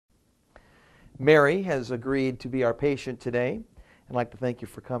Mary has agreed to be our patient today. I'd like to thank you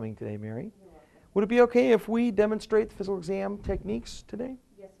for coming today, Mary. Would it be okay if we demonstrate the physical exam techniques today?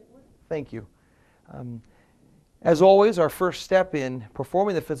 Yes, it would. Thank you. As always, our first step in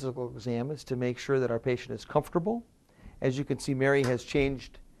performing the physical exam is to make sure that our patient is comfortable. As you can see, Mary has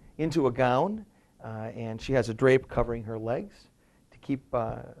changed into a gown, and she has a drape covering her legs to keep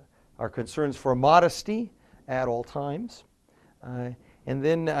our concerns for modesty at all times. And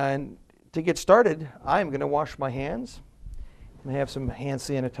then to get started, I'm going to wash my hands. I have some hand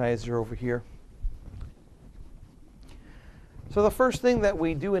sanitizer over here. So the first thing that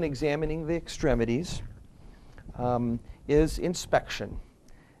we do in examining the extremities is inspection.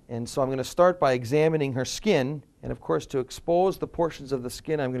 And so I'm going to start by examining her skin. And of course, to expose the portions of the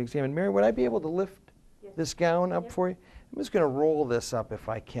skin I'm going to examine. Mary, would I be able to lift this gown up for you? I'm just going to roll this up if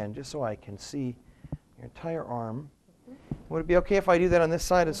I can, just so I can see your entire arm. Would it be okay if I do that on this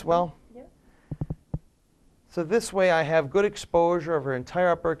side as well? Yeah. So this way I have good exposure of her entire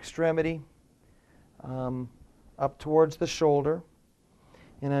upper extremity up towards the shoulder.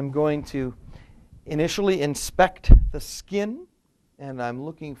 And I'm going to initially inspect the skin, and I'm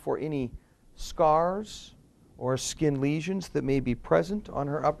looking for any scars or skin lesions that may be present on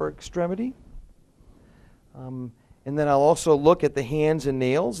her upper extremity. And then I'll also look at the hands and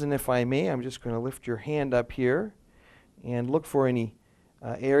nails, and if I may, I'm just going to lift your hand up here and look for any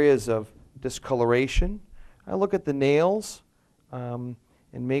areas of discoloration. I look at the nails and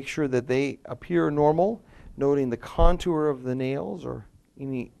make sure that they appear normal, noting the contour of the nails or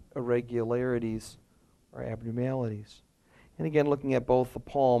any irregularities or abnormalities. And again, looking at both the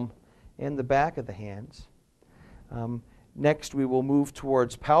palm and the back of the hands. Next, we will move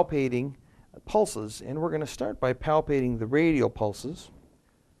towards palpating pulses, and we're going to start by palpating the radial pulses.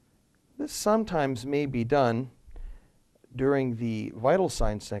 This sometimes may be done during the vital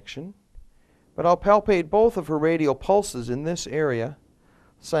signs section, but I'll palpate both of her radial pulses in this area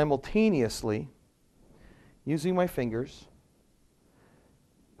simultaneously using my fingers.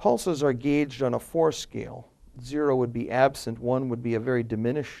 Pulses are gauged on a 4 scale. 0 would be absent, 1 would be a very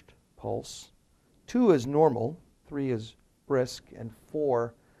diminished pulse, 2 is normal, 3 is brisk, and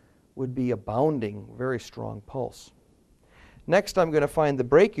 4 would be a bounding, very strong pulse. Next, I'm going to find the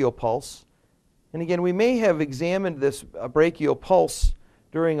brachial pulse. And again, we may have examined this brachial pulse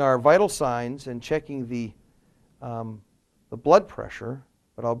during our vital signs and checking the blood pressure,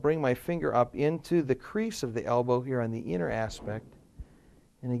 but I'll bring my finger up into the crease of the elbow here on the inner aspect.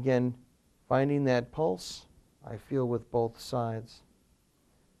 And again, finding that pulse, I feel with both sides.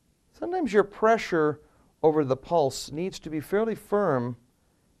 Sometimes your pressure over the pulse needs to be fairly firm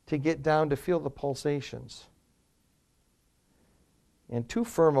to get down to feel the pulsations. And too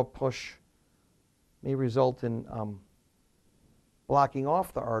firm a push may result in blocking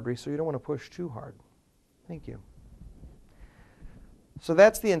off the artery, so you don't want to push too hard. Thank you. So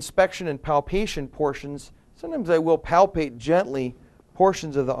that's the inspection and palpation portions. Sometimes I will palpate gently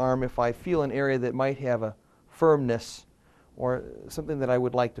portions of the arm if I feel an area that might have a firmness or something that I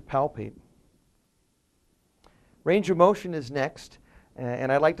would like to palpate. Range of motion is next,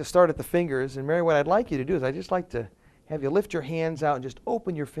 and I'd like to start at the fingers. And Mary, what I'd like you to do is I'd just like to have you lift your hands out and just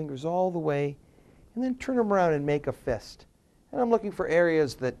open your fingers all the way, and then turn them around and make a fist. And I'm looking for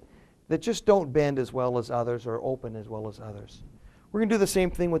areas that just don't bend as well as others or open as well as others. We're going to do the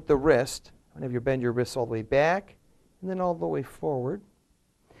same thing with the wrist. I'm going to have you bend your wrists all the way back and then all the way forward.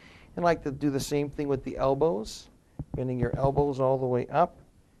 And I'd like to do the same thing with the elbows, bending your elbows all the way up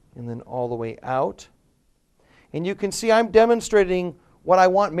and then all the way out. And you can see I'm demonstrating what I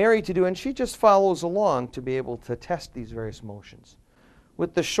want Mary to do, and she just follows along to be able to test these various motions.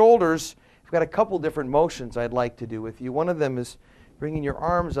 With the shoulders, I've got a couple different motions I'd like to do with you. One of them is bringing your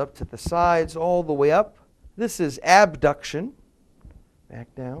arms up to the sides all the way up. This is abduction,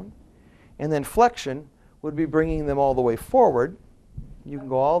 back down. And then flexion would be bringing them all the way forward. You can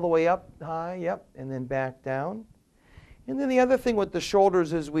go all the way up high, yep, and then back down. And then the other thing with the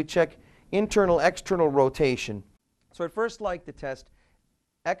shoulders is we check internal, external rotation. So I'd first like to test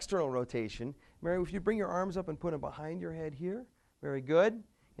external rotation. Mary, if you bring your arms up and put them behind your head here, very good.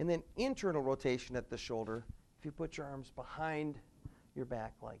 And then internal rotation at the shoulder, if you put your arms behind your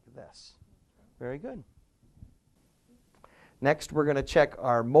back like this. Very good. Next, we're going to check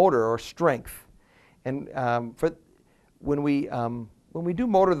our motor or strength. And when we do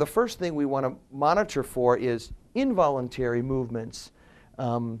motor, the first thing we want to monitor for is involuntary movements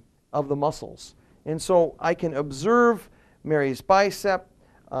of the muscles. And so I can observe Mary's bicep,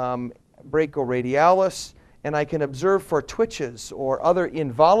 brachioradialis, and I can observe for twitches or other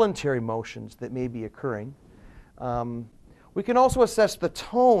involuntary motions that may be occurring. We can also assess the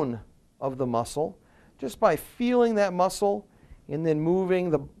tone of the muscle just by feeling that muscle and then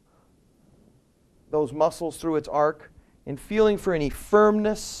moving those muscles through its arc and feeling for any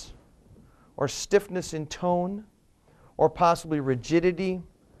firmness or stiffness in tone or possibly rigidity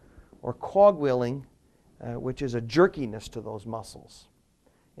or cogwheeling, which is a jerkiness to those muscles.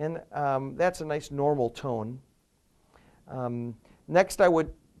 And that's a nice normal tone. Next, I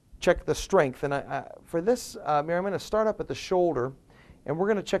would check the strength. And for this, Mary, I'm going to start up at the shoulder, and we're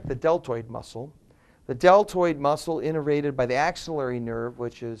going to check the deltoid muscle. The deltoid muscle innervated by the axillary nerve,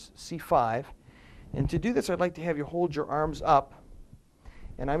 which is C5. And to do this, I'd like to have you hold your arms up,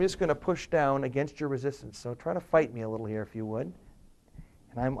 and I'm just going to push down against your resistance. So try to fight me a little here, if you would.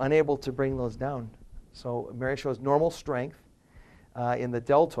 And I'm unable to bring those down. So Mary shows normal strength in the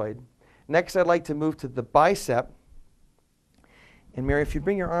deltoid. Next, I'd like to move to the bicep. And Mary, if you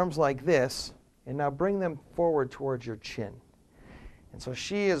bring your arms like this, and now bring them forward towards your chin. And so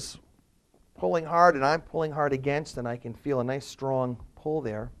she is pulling hard, and I'm pulling hard against, and I can feel a nice strong pull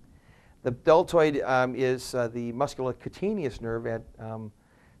there. The deltoid is the musculocutaneous nerve at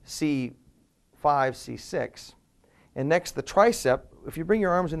C5, C6. And next, the tricep. If you bring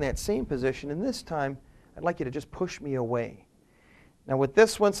your arms in that same position, and this time, I'd like you to just push me away. Now with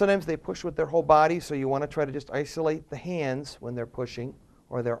this one, sometimes they push with their whole body, so you want to try to just isolate the hands when they're pushing,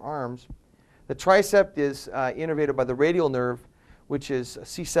 or their arms. The tricep is innervated by the radial nerve, which is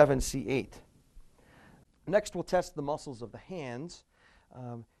C7, C8. Next, we'll test the muscles of the hands.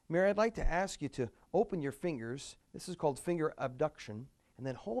 Mary, I'd like to ask you to open your fingers. This is called finger abduction. And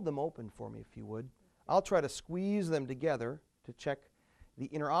then hold them open for me, if you would. I'll try to squeeze them together to check the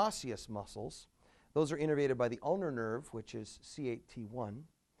interosseous muscles. Those are innervated by the ulnar nerve, which is C8T1.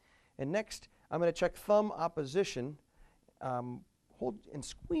 And next, I'm going to check thumb opposition. Hold and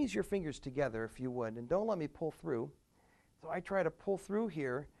squeeze your fingers together, if you would. And don't let me pull through. So I try to pull through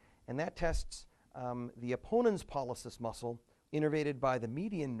here, and that tests the opponens pollicis muscle, innervated by the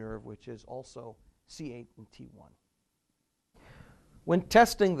median nerve, which is also C8 and T1. When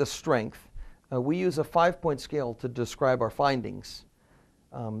testing the strength, we use a 5-point scale to describe our findings.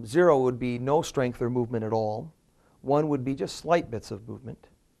 0 would be no strength or movement at all. 1 would be just slight bits of movement.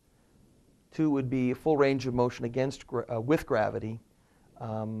 2 would be full range of motion with gravity.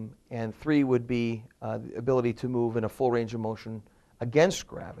 And 3 would be the ability to move in a full range of motion against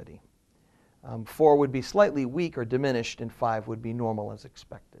gravity. 4 would be slightly weak or diminished, and 5 would be normal as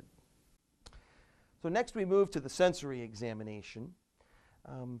expected. So next we move to the sensory examination.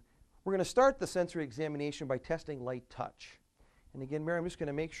 We're going to start the sensory examination by testing light touch. And again, Mary, I'm just going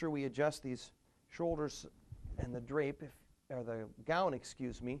to make sure we adjust these shoulders and the drape, or the gown,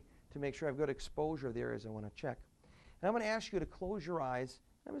 excuse me, to make sure I have good exposure of the areas I want to check. And I'm going to ask you to close your eyes.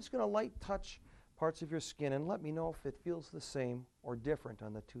 I'm just going to light touch parts of your skin and let me know if it feels the same or different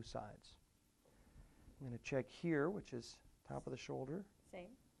on the two sides. I'm going to check here, which is top of the shoulder. Same.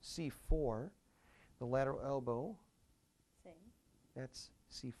 C4. The lateral elbow. Same. That's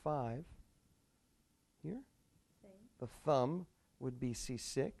C5. Here. Same. The thumb would be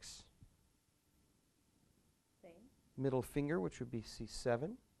C6. Same. Middle finger, which would be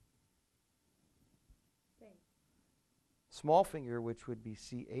C7. Same. Small finger, which would be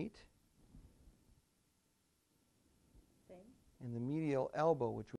C8. Same. And the medial elbow, which